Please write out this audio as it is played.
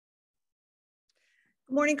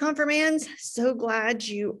Good morning, Confirmands. So glad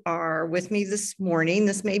you are with me this morning.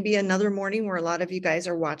 This may be another morning where a lot of you guys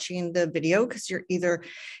are watching the video because you're either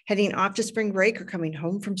heading off to spring break or coming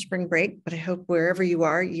home from spring break. But I hope wherever you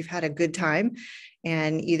are, you've had a good time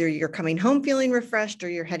and either you're coming home feeling refreshed or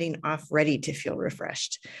you're heading off ready to feel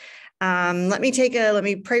refreshed. Let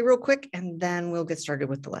me pray real quick and then we'll get started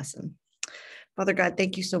with the lesson. Father God,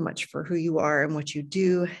 thank you so much for who you are and what you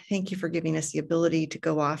do. Thank you for giving us the ability to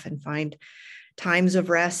go off and find times of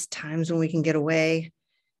rest, times when we can get away.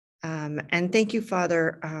 And thank you,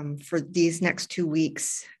 Father, for these next 2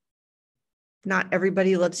 weeks. Not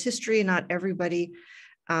everybody loves history. Not everybody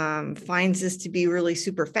finds this to be really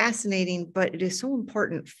super fascinating, but it is so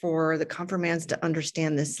important for the Confirmands to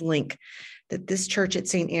understand this link, that this church at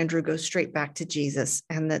St. Andrew goes straight back to Jesus,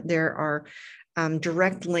 and that there are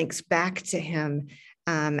direct links back to him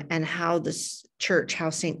and how this church, how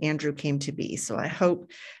St. Andrew came to be. So I hope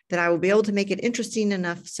that I will be able to make it interesting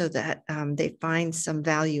enough so that they find some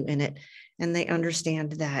value in it and they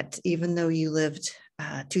understand that even though you lived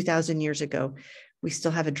 2,000 years ago, we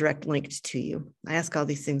still have a direct link to you. I ask all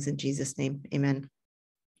these things in Jesus' name. Amen.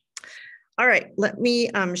 All right, let me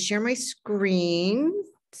share my screen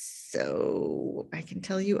so I can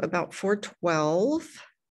tell you about 412.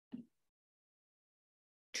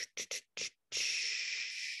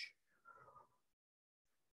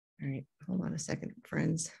 All right, hold on a second,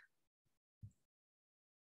 friends.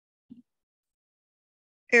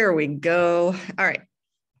 There we go. All right.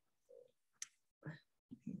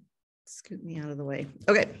 Scoot me out of the way.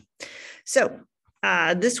 Okay. So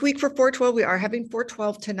this week for 412, we are having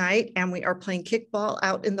 412 tonight, and we are playing kickball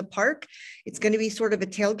out in the park. It's going to be sort of a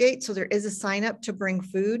tailgate, so there is a sign up to bring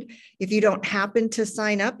food. If you don't happen to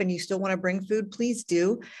sign up and you still want to bring food, please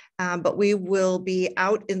do. But we will be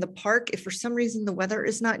out in the park. If for some reason the weather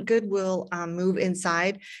is not good, we'll move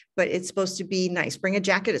inside, but it's supposed to be nice. Bring a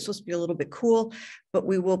jacket. It's supposed to be a little bit cool, but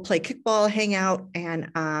we will play kickball, hang out,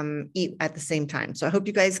 and eat at the same time. So I hope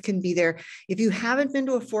you guys can be there. If you haven't been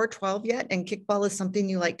to a 412 yet and kickball is something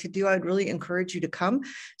you like to do, I'd really encourage you to come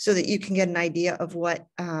so that you can get an idea of what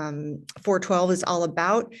 412 is all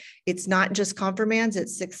about. It's not just Confirmands,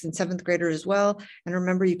 it's 6th and 7th graders as well. And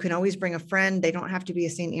remember, you can always bring a friend. They don't have to be a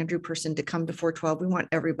St. Andrew person to come to 412. We want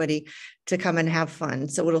everybody to come and have fun.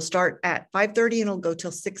 So it'll start at 5:30 and it'll go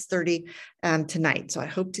till 6:30 tonight. So I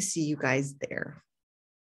hope to see you guys there.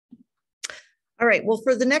 All right, well,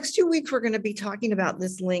 for the next 2 weeks, we're going to be talking about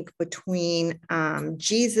this link between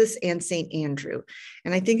Jesus and St. Andrew.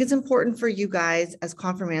 And I think it's important for you guys as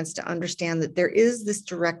Confirmands to understand that there is this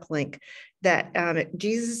direct link, that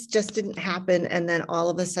Jesus just didn't happen and then all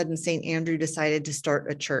of a sudden St. Andrew decided to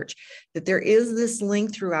start a church, that there is this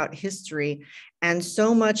link throughout history. And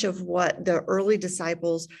so much of what the early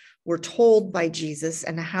disciples were told by Jesus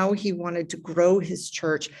and how he wanted to grow his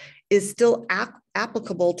church is still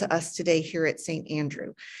applicable to us today here at St.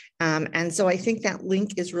 Andrew. And so I think that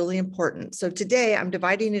link is really important. So today I'm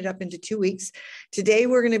dividing it up into 2 weeks. Today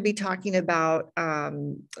we're going to be talking about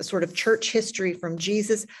sort of church history from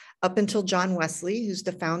Jesus up until John Wesley, who's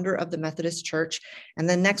the founder of the Methodist Church. And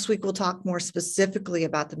then next week we'll talk more specifically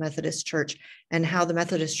about the Methodist Church and how the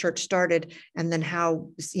Methodist Church started, and then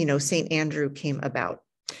how, St. Andrew came about.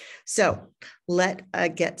 So let's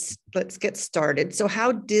get started. So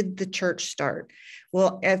how did the church start?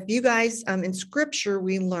 Well, if you guys, in scripture,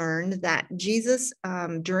 we learned that Jesus,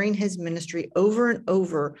 during his ministry, over and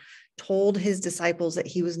over told his disciples that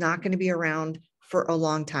he was not going to be around for a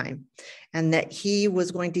long time, and that he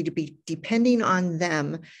was going to be depending on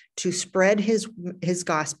them to spread his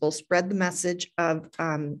gospel, spread the message of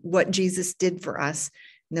what Jesus did for us,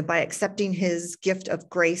 and that by accepting his gift of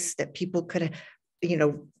grace, that people could,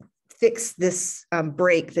 fix this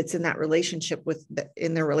break that's in that relationship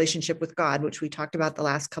in their relationship with God, which we talked about the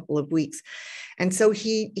last couple of weeks. And so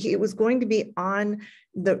it was going to be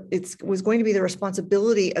the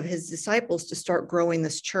responsibility of his disciples to start growing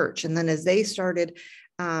this church. And then as they started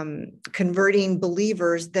converting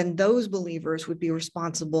believers, then those believers would be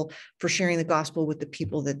responsible for sharing the gospel with the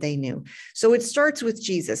people that they knew. So it starts with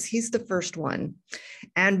Jesus. He's the first one.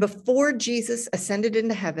 And before Jesus ascended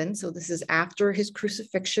into heaven, so this is after his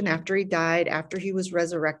crucifixion, after he died, after he was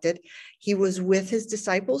resurrected, he was with his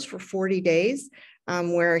disciples for 40 days,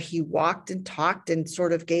 where he walked and talked and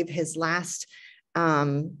sort of gave his last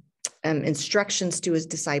instructions to his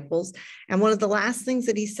disciples. And one of the last things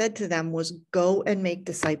that he said to them was, go and make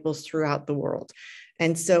disciples throughout the world.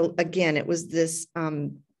 And so again, it was this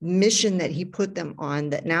mission that he put them on,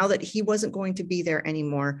 that now that he wasn't going to be there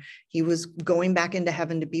anymore, he was going back into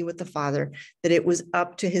heaven to be with the Father, that it was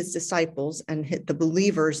up to his disciples and the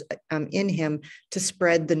believers in him to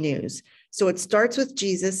spread the news, So it starts with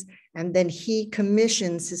Jesus, and then he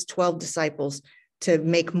commissions his 12 disciples to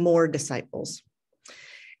make more disciples.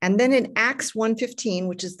 And then in Acts 1:15,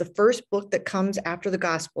 which is the first book that comes after the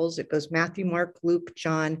Gospels, it goes Matthew, Mark, Luke,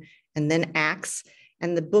 John, and then Acts.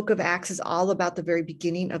 And the book of Acts is all about the very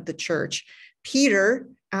beginning of the church. Peter,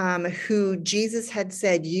 who Jesus had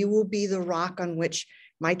said, "You will be the rock on which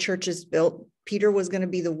my church is built." Peter was going to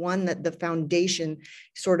be the one that the foundation,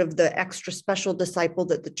 sort of the extra special disciple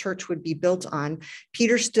that the church would be built on.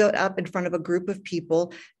 Peter stood up in front of a group of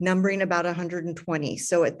people numbering about 120.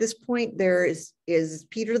 So at this point, there is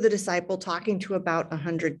Peter the disciple talking to about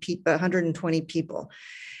 120 people.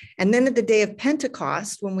 And then at the day of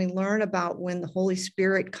Pentecost, when we learn about when the Holy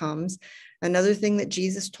Spirit comes, another thing that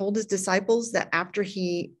Jesus told his disciples, that after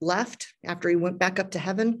he left, after he went back up to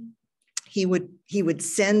heaven, he would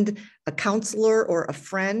send a counselor or a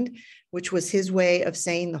friend, which was his way of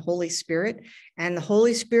saying the Holy Spirit. And the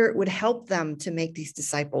Holy Spirit would help them to make these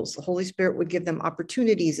disciples. The Holy Spirit would give them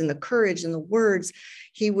opportunities and the courage and the words.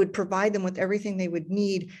 He would provide them with everything they would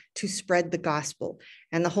need to spread the gospel.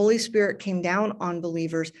 And the Holy Spirit came down on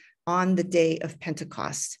believers on the day of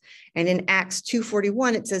Pentecost. And in Acts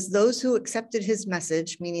 2:41, it says, those who accepted his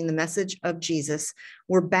message, meaning the message of Jesus,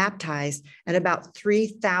 were baptized, and about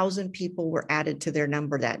 3,000 people were added to their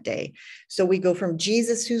number that day. So we go from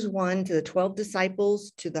Jesus, who's one, to the 12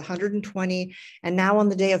 disciples, to the 120, and now on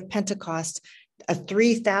the day of Pentecost,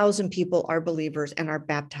 3,000 people are believers and are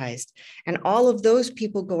baptized. And all of those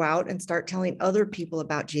people go out and start telling other people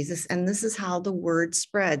about Jesus. And this is how the word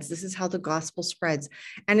spreads. This is how the gospel spreads.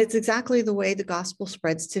 And it's exactly the way the gospel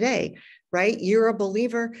spreads today, right? You're a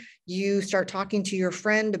believer. You start talking to your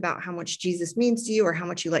friend about how much Jesus means to you, or how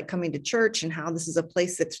much you like coming to church, and how this is a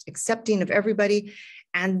place that's accepting of everybody.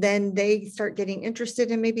 And then they start getting interested,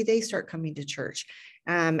 and maybe they start coming to church.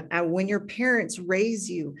 And when your parents raise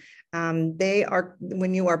you,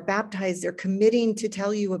 when you are baptized, they're committing to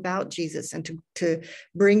tell you about Jesus and to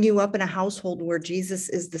bring you up in a household where Jesus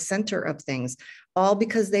is the center of things, all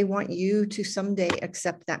because they want you to someday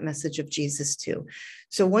accept that message of Jesus too.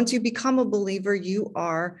 So once you become a believer, you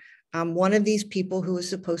are one of these people who is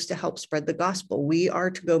supposed to help spread the gospel. We are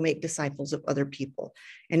to go make disciples of other people.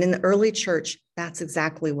 And in the early church, that's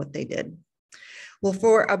exactly what they did. Well,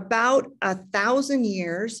 for about 1,000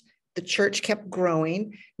 years, the church kept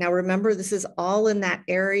growing. Now, remember, this is all in that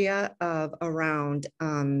area of around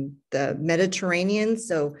the Mediterranean.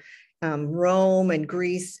 So Rome and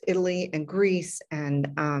Greece, Italy and Greece,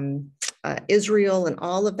 and Israel, and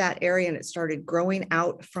all of that area. And it started growing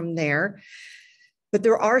out from there. But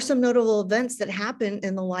there are some notable events that happen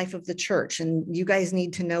in the life of the church, and you guys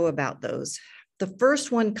need to know about those. The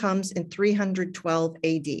first one comes in 312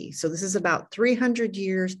 AD. So this is about 300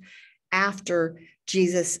 years after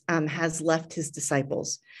Jesus has left his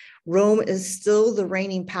disciples. Rome is still the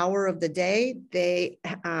reigning power of the day. They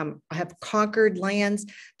have conquered lands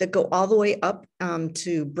that go all the way up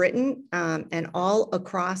to Britain and all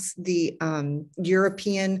across the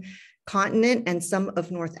European continent and some of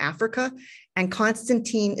North Africa. And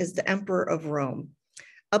Constantine is the emperor of Rome.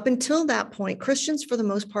 Up until that point, Christians, for the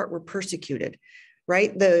most part, were persecuted,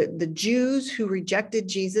 right? The Jews who rejected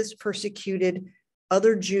Jesus persecuted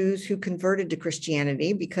other Jews who converted to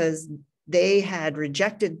Christianity because they had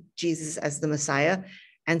rejected Jesus as the Messiah,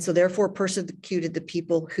 and so therefore persecuted the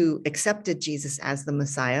people who accepted Jesus as the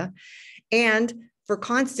Messiah. And for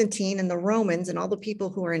Constantine and the Romans and all the people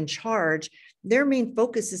who are in charge, their main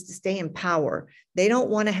focus is to stay in power. They don't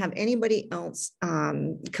want to have anybody else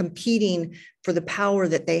competing for the power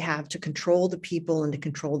that they have to control the people and to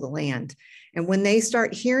control the land. And when they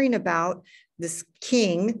start hearing about this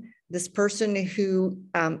king, this person who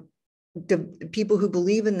the people who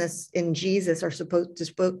believe in Jesus are supposed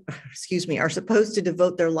to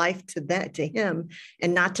devote their life to him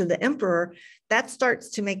and not to the emperor, that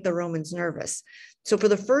starts to make the Romans nervous. So for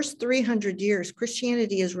the first 300 years,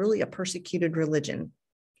 Christianity is really a persecuted religion.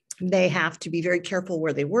 They have to be very careful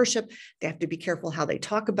where they worship. They have to be careful how they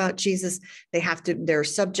talk about Jesus. They're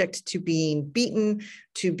subject to being beaten,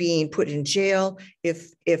 to being put in jail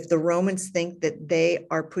if the Romans think that they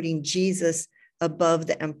are putting Jesus above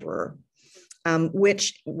the emperor,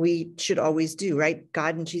 which we should always do, right?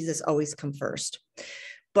 God and Jesus always come first.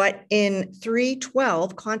 But in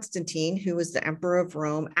 312, Constantine, who was the emperor of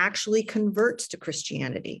Rome, actually converts to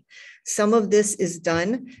Christianity. Some of this is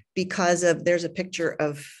done because there's a picture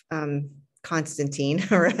of Constantine,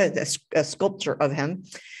 or a sculpture of him.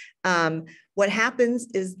 What happens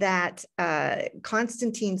is that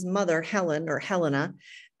Constantine's mother, Helen, or Helena,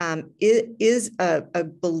 is a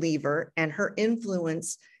believer, and her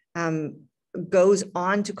influence goes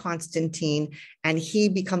on to Constantine, and he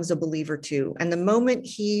becomes a believer too. And the moment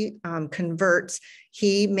he converts,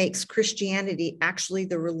 he makes Christianity actually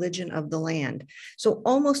the religion of the land. So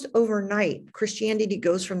almost overnight, Christianity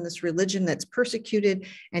goes from this religion that's persecuted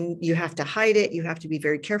and you have to hide it, you have to be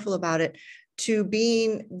very careful about it, to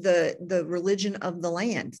being the religion of the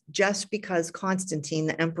land, just because Constantine,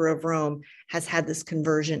 the emperor of Rome, has had this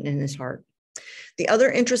conversion in his heart. The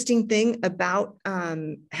other interesting thing about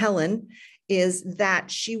Helen is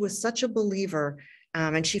that she was such a believer,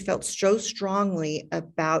 and she felt so strongly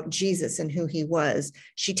about Jesus and who he was.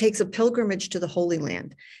 She takes a pilgrimage to the Holy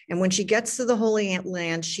Land. And when she gets to the Holy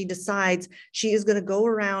Land, she decides she is going to go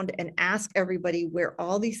around and ask everybody where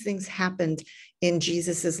all these things happened in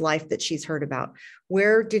Jesus's life that she's heard about.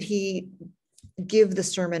 Where did he give the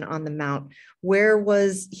Sermon on the Mount? Where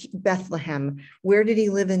was Bethlehem? Where did he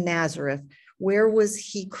live in Nazareth? Where was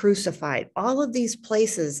he crucified? All of these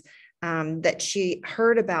places that she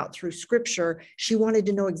heard about through scripture, she wanted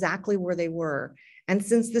to know exactly where they were. And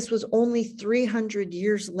since this was only 300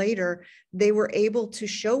 years later, they were able to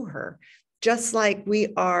show her, just like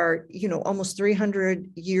we are, almost 300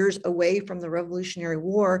 years away from the Revolutionary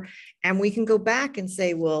War. And we can go back and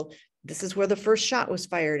say, well, this is where the first shot was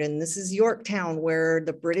fired, and this is Yorktown where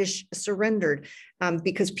the British surrendered,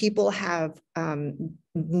 because people have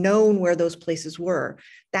known where those places were.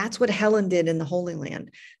 That's what Helen did in the Holy Land.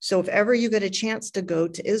 So if ever you get a chance to go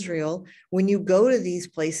to Israel, when you go to these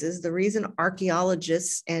places, the reason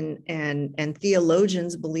archaeologists and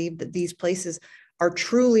theologians believe that these places are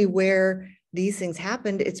truly where these things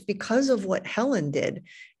happened, it's because of what Helen did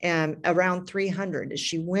around 300.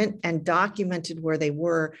 She went and documented where they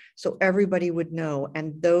were so everybody would know.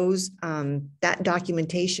 And that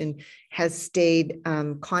documentation has stayed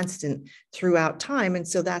constant throughout time. And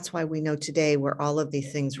so that's why we know today where all of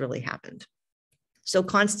these things really happened. So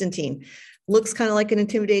Constantine looks kind of like an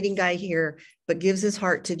intimidating guy here, but gives his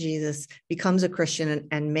heart to Jesus, becomes a Christian,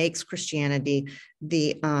 and makes Christianity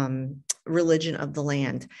the religion of the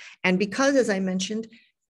land. And because, as I mentioned,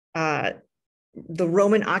 the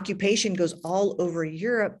Roman occupation goes all over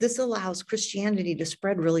Europe, this allows Christianity to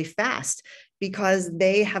spread really fast because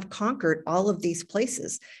they have conquered all of these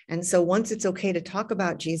places. And so once it's okay to talk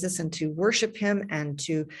about Jesus and to worship him and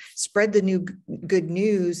to spread the new good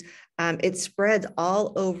news, it spreads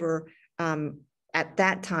all over at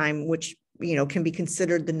that time, which can be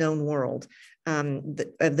considered the known world,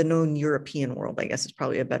 the known European world, I guess is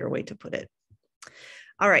probably a better way to put it.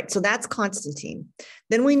 All right, so that's Constantine.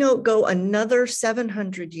 Then we go another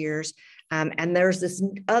 700 years, and there's this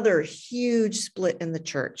other huge split in the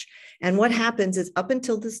church. And what happens is, up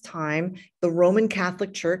until this time, the Roman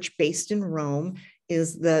Catholic Church, based in Rome,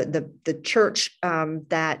 is the church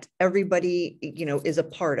that everybody is a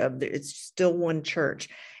part of. It's still one church.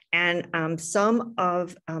 And some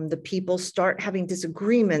of the people start having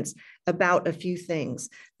disagreements about a few things.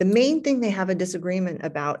 The main thing they have a disagreement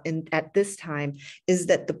about at this time is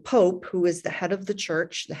that the Pope, who is the head of the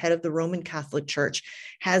church, the head of the Roman Catholic Church,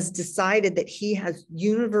 has decided that he has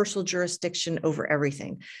universal jurisdiction over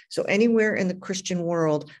everything. So anywhere in the Christian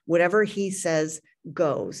world, whatever he says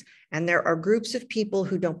goes. And there are groups of people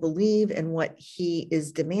who don't believe in what he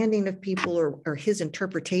is demanding of people, or his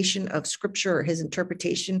interpretation of scripture, or his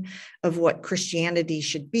interpretation of what Christianity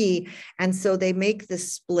should be. And so they make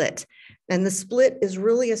this split. And the split is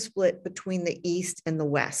really a split between the East and the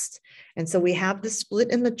West. And so we have the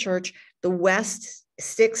split in the church. The West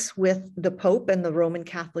sticks with the Pope and the Roman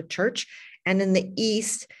Catholic Church. And in the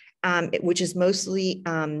East, which is mostly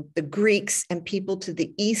the Greeks and people to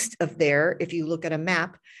the east of there, if you look at a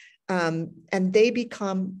map, and they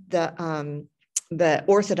become the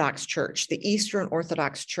Orthodox Church, the Eastern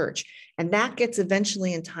Orthodox Church. And that gets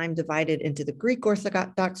eventually in time divided into the Greek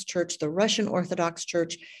Orthodox Church, the Russian Orthodox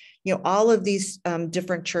Church, all of these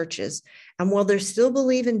different churches. And while they still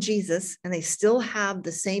believe in Jesus and they still have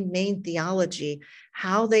the same main theology,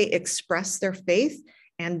 how they express their faith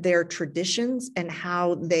and their traditions and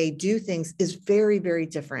how they do things is very, very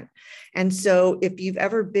different. And so if you've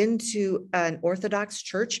ever been to an Orthodox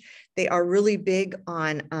church, they are really big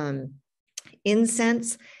on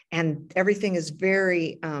incense, and everything is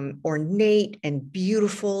very ornate and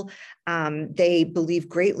beautiful. They believe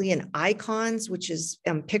greatly in icons, which is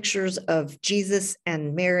pictures of Jesus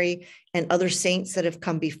and Mary and other saints that have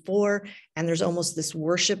come before. And there's almost this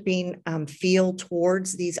worshiping feel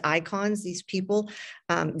towards these icons, these people,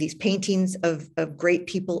 these paintings of great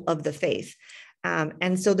people of the faith.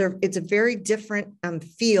 And so it's a very different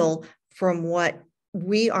feel from what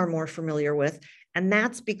we are more familiar with. And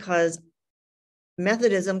that's because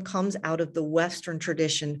Methodism comes out of the Western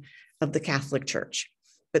tradition of the Catholic Church.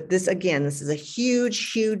 But this, again, this is a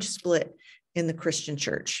huge, huge split in the Christian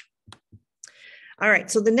church. All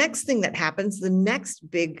right, so the next thing that happens, the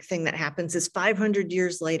next big thing that happens is 500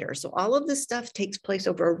 years later. So all of this stuff takes place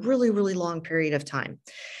over a really, really long period of time.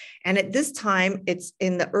 And at this time, it's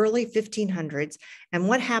in the early 1500s. And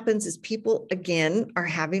what happens is people, again, are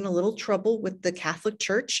having a little trouble with the Catholic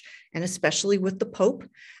Church, and especially with the Pope.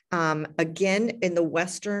 Again, in the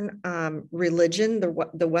Western religion,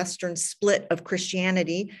 the Western split of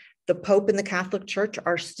Christianity, the Pope and the Catholic Church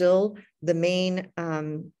are still the main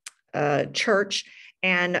church.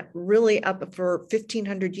 And really up for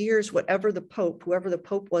 1500 years, whoever the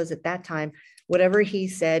Pope was at that time, whatever he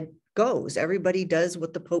said goes. Everybody does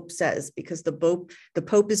what the Pope says, because the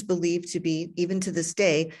Pope is believed to be, even to this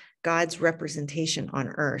day, God's representation on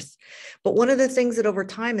earth. But one of the things that over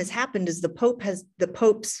time has happened is the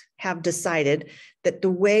popes have decided that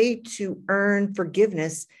the way to earn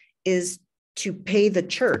forgiveness is to pay the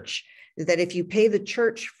church. That if you pay the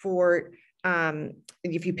church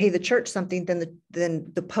something,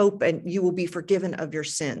 then the Pope and you will be forgiven of your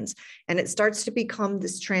sins. And it starts to become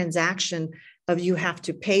this transaction of you have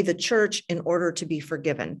to pay the church in order to be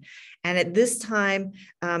forgiven. And at this time,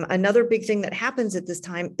 another big thing that happens at this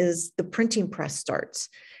time is the printing press starts.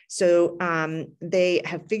 So they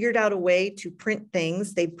have figured out a way to print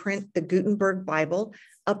things. They print the Gutenberg Bible.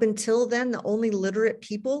 Up until then, the only literate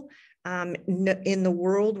people in the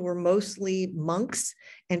world were mostly monks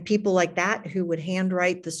and people like that who would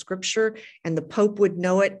handwrite the scripture, and the Pope would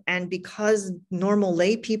know it. And because normal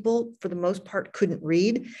lay people, for the most part, couldn't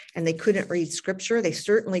read, and they couldn't read scripture, they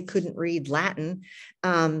certainly couldn't read Latin.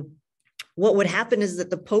 What would happen is that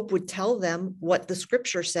the Pope would tell them what the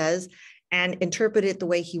scripture says and interpret it the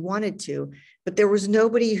way he wanted to. But there was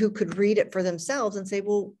nobody who could read it for themselves and say,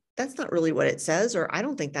 well, that's not really what it says, or I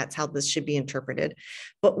don't think that's how this should be interpreted.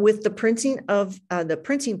 But with the printing of the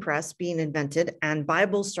printing press being invented and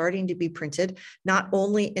Bibles starting to be printed, not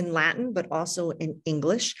only in Latin, but also in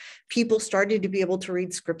English, people started to be able to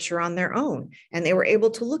read scripture on their own. And they were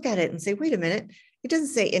able to look at it and say, wait a minute, it doesn't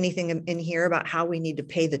say anything in here about how we need to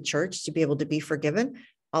pay the church to be able to be forgiven.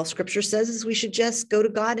 All scripture says is we should just go to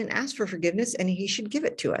God and ask for forgiveness, and he should give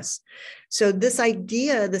it to us. So this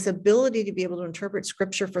idea, this ability to be able to interpret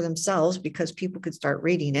scripture for themselves, because people could start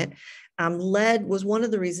reading it, was one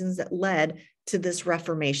of the reasons that led to this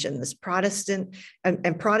Reformation, this Protestant,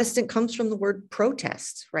 and Protestant comes from the word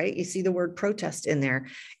protest, right? You see the word protest in there.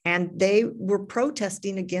 And they were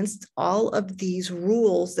protesting against all of these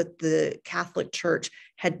rules that the Catholic Church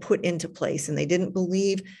had put into place. And they didn't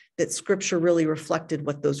believe that scripture really reflected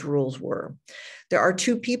what those rules were. There are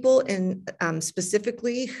two people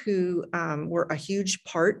specifically who were a huge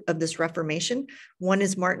part of this Reformation. One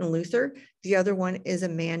is Martin Luther. The other one is a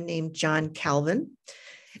man named John Calvin.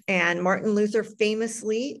 And Martin Luther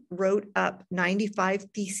famously wrote up 95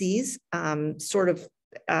 theses,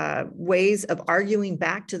 ways of arguing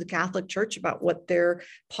back to the Catholic Church about what their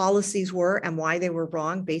policies were and why they were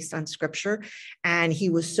wrong based on scripture. And he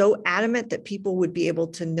was so adamant that people would be able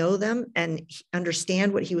to know them and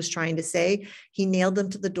understand what he was trying to say. He nailed them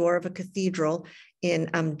to the door of a cathedral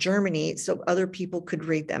in Germany so other people could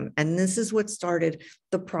read them. And this is what started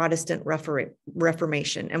the Protestant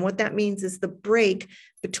Reformation. And what that means is the break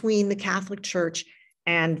between the Catholic Church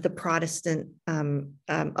and the Protestant,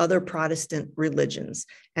 other Protestant religions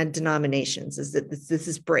and denominations, is that this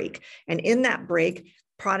is break. And in that break,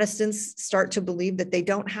 Protestants start to believe that they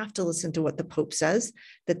don't have to listen to what the Pope says,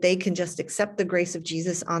 that they can just accept the grace of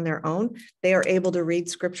Jesus on their own. They are able to read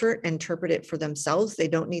scripture, interpret it for themselves. They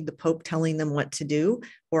don't need the Pope telling them what to do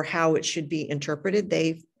or how it should be interpreted.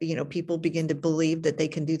 People begin to believe that they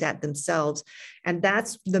can do that themselves. And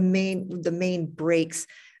that's the main breaks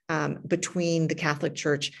between the Catholic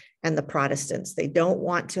Church and the Protestants. They don't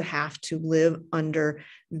want to have to live under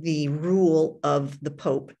the rule of the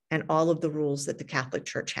Pope and all of the rules that the Catholic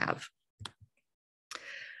Church have.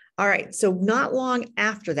 All right, so not long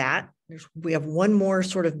after that, we have one more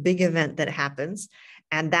sort of big event that happens,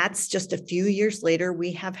 and that's just a few years later,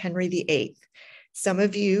 we have Henry VIII. Some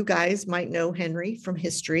of you guys might know Henry from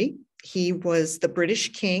history. He was the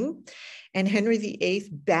British king, and Henry VIII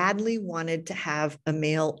badly wanted to have a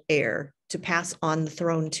male heir to pass on the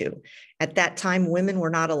throne to. At that time, women were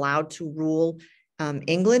not allowed to rule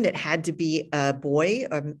England. It had to be a boy,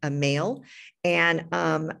 a male. And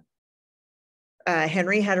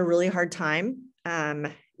Henry had a really hard time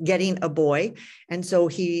getting a boy. And so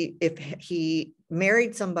if he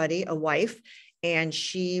married somebody, a wife, and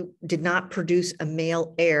she did not produce a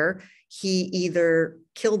male heir, he either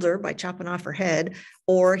killed her by chopping off her head,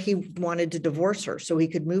 or he wanted to divorce her so he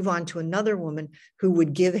could move on to another woman who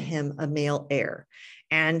would give him a male heir.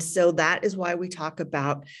 And so that is why we talk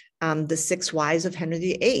about the 6 wives of Henry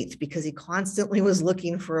VIII, because he constantly was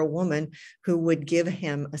looking for a woman who would give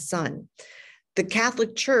him a son. The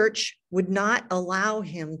Catholic Church would not allow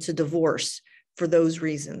him to divorce for those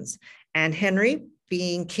reasons. And Henry,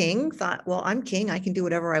 being king, thought, well, I'm king, I can do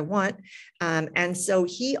whatever I want. And so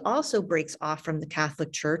he also breaks off from the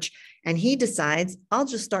Catholic Church, and he decides, I'll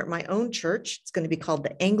just start my own church. It's going to be called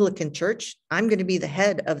the Anglican Church. I'm going to be the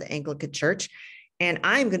head of the Anglican Church. And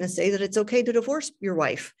I'm going to say that it's okay to divorce your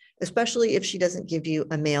wife, especially if she doesn't give you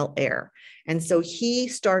a male heir. And so he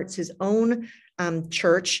starts his own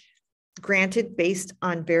church, granted based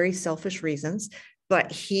on very selfish reasons,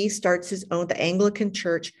 but he starts his own, the Anglican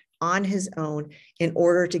Church, on his own in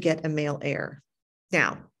order to get a male heir.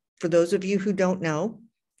 Now, for those of you who don't know,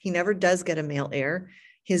 he never does get a male heir.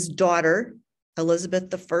 His daughter,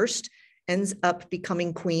 Elizabeth I, ends up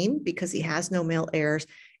becoming queen because he has no male heirs,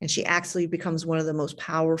 and she actually becomes one of the most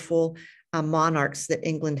powerful monarchs that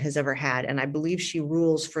England has ever had. And I believe she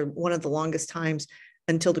rules for one of the longest times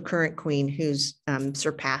until the current queen, who's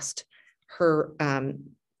surpassed her.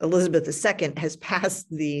 Elizabeth II has passed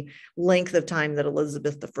the length of time that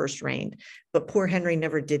Elizabeth I reigned. But poor Henry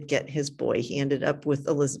never did get his boy. He ended up with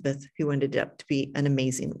Elizabeth, who ended up to be an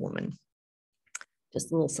amazing woman. Just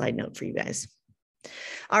a little side note for you guys.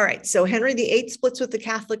 All right, so Henry VIII splits with the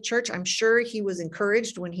Catholic Church. I'm sure he was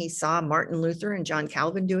encouraged when he saw Martin Luther and John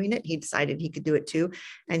Calvin doing it. He decided he could do it too,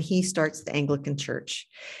 and he starts the Anglican Church.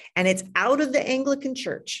 And it's out of the Anglican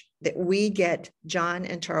Church that we get John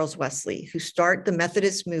and Charles Wesley, who start the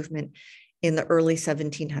Methodist movement in the early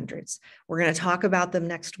 1700s. We're going to talk about them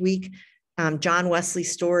next week. John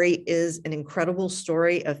Wesley's story is an incredible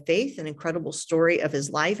story of faith, an incredible story of his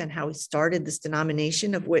life and how he started this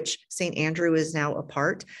denomination of which St. Andrew is now a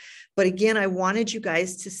part. But again, I wanted you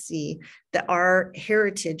guys to see that our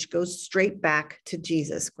heritage goes straight back to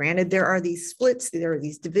Jesus. Granted, there are these splits, there are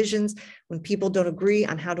these divisions. When people don't agree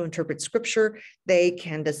on how to interpret scripture, they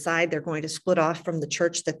can decide they're going to split off from the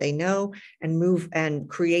church that they know and move and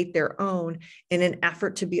create their own in an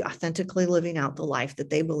effort to be authentically living out the life that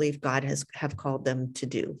they believe God have called them to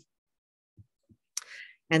do.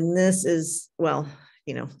 And this is, well,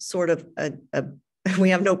 you know, sort of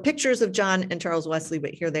we have no pictures of John and Charles Wesley,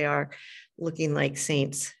 but here they are looking like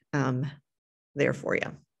saints there for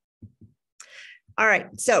you. All right,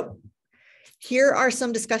 so here are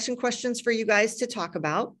some discussion questions for you guys to talk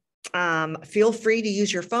about. Feel free to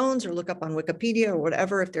use your phones or look up on Wikipedia or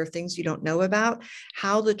whatever if there are things you don't know about.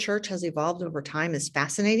 How the church has evolved over time is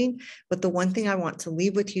fascinating, but the one thing I want to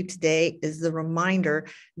leave with you today is the reminder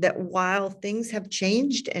that while things have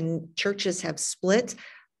changed and churches have split,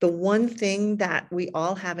 the one thing that we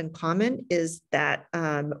all have in common is that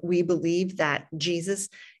we believe that Jesus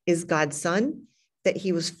is God's son, that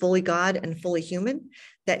he was fully God and fully human,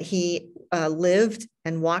 that he lived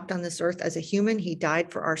and walked on this earth as a human. He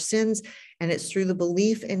died for our sins. And it's through the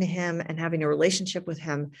belief in him and having a relationship with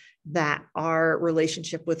him that our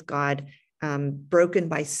relationship with God, broken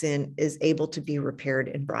by sin, is able to be repaired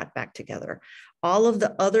and brought back together. All of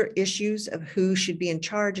the other issues of who should be in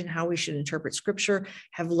charge and how we should interpret scripture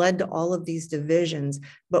have led to all of these divisions,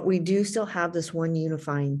 but we do still have this one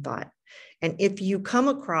unifying thought. And if you come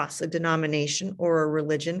across a denomination or a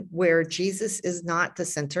religion where Jesus is not the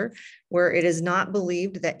center, where it is not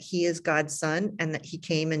believed that he is God's son and that he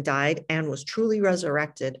came and died and was truly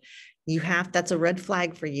resurrected, that's a red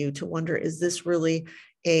flag for you to wonder, is this really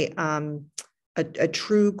a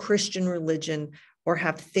true Christian religion, or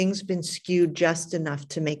have things been skewed just enough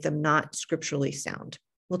to make them not scripturally sound?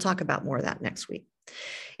 We'll talk about more of that next week.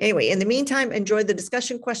 Anyway, in the meantime, enjoy the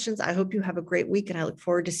discussion questions. I hope you have a great week, and I look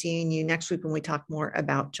forward to seeing you next week when we talk more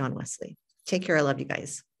about John Wesley. Take care. I love you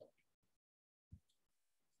guys.